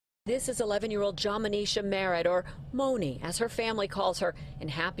This is 11-year-old Jamanisha Merritt, or Moni, as her family calls her in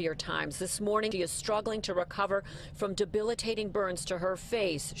happier times. This morning, she is struggling to recover from debilitating burns to her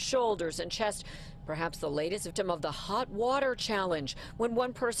face, shoulders, and chest. Perhaps the latest victim of the hot water challenge, when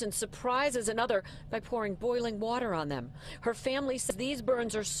one person surprises another by pouring boiling water on them. Her family says these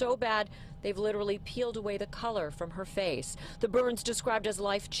burns are so bad, they've literally peeled away the color from her face. The burns described as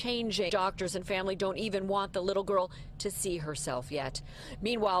life-changing. Doctors and family don't even want the little girl to see herself yet.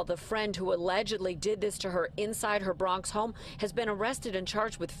 Meanwhile, the friend who allegedly did this to her inside her Bronx home has been arrested and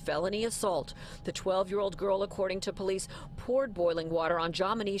charged with felony assault. The 12-year-old girl, according to police, poured boiling water on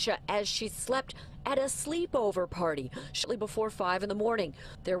Jamanisha as she slept at a sleepover party shortly before 5 in the morning.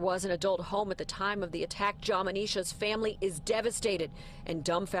 There was an adult home at the time of the attack. Jamanisha's family is devastated and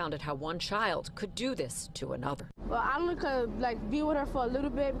dumbfounded how one child could do this to another. Well, I only could be with her for a little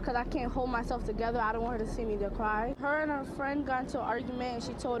bit because I can't hold myself together. I don't want her to see me to cry. Her and her friend got into an argument, and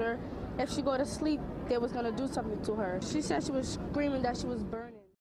she told her if she go to sleep, they was gonna do something to her. She said she was screaming that she was burning.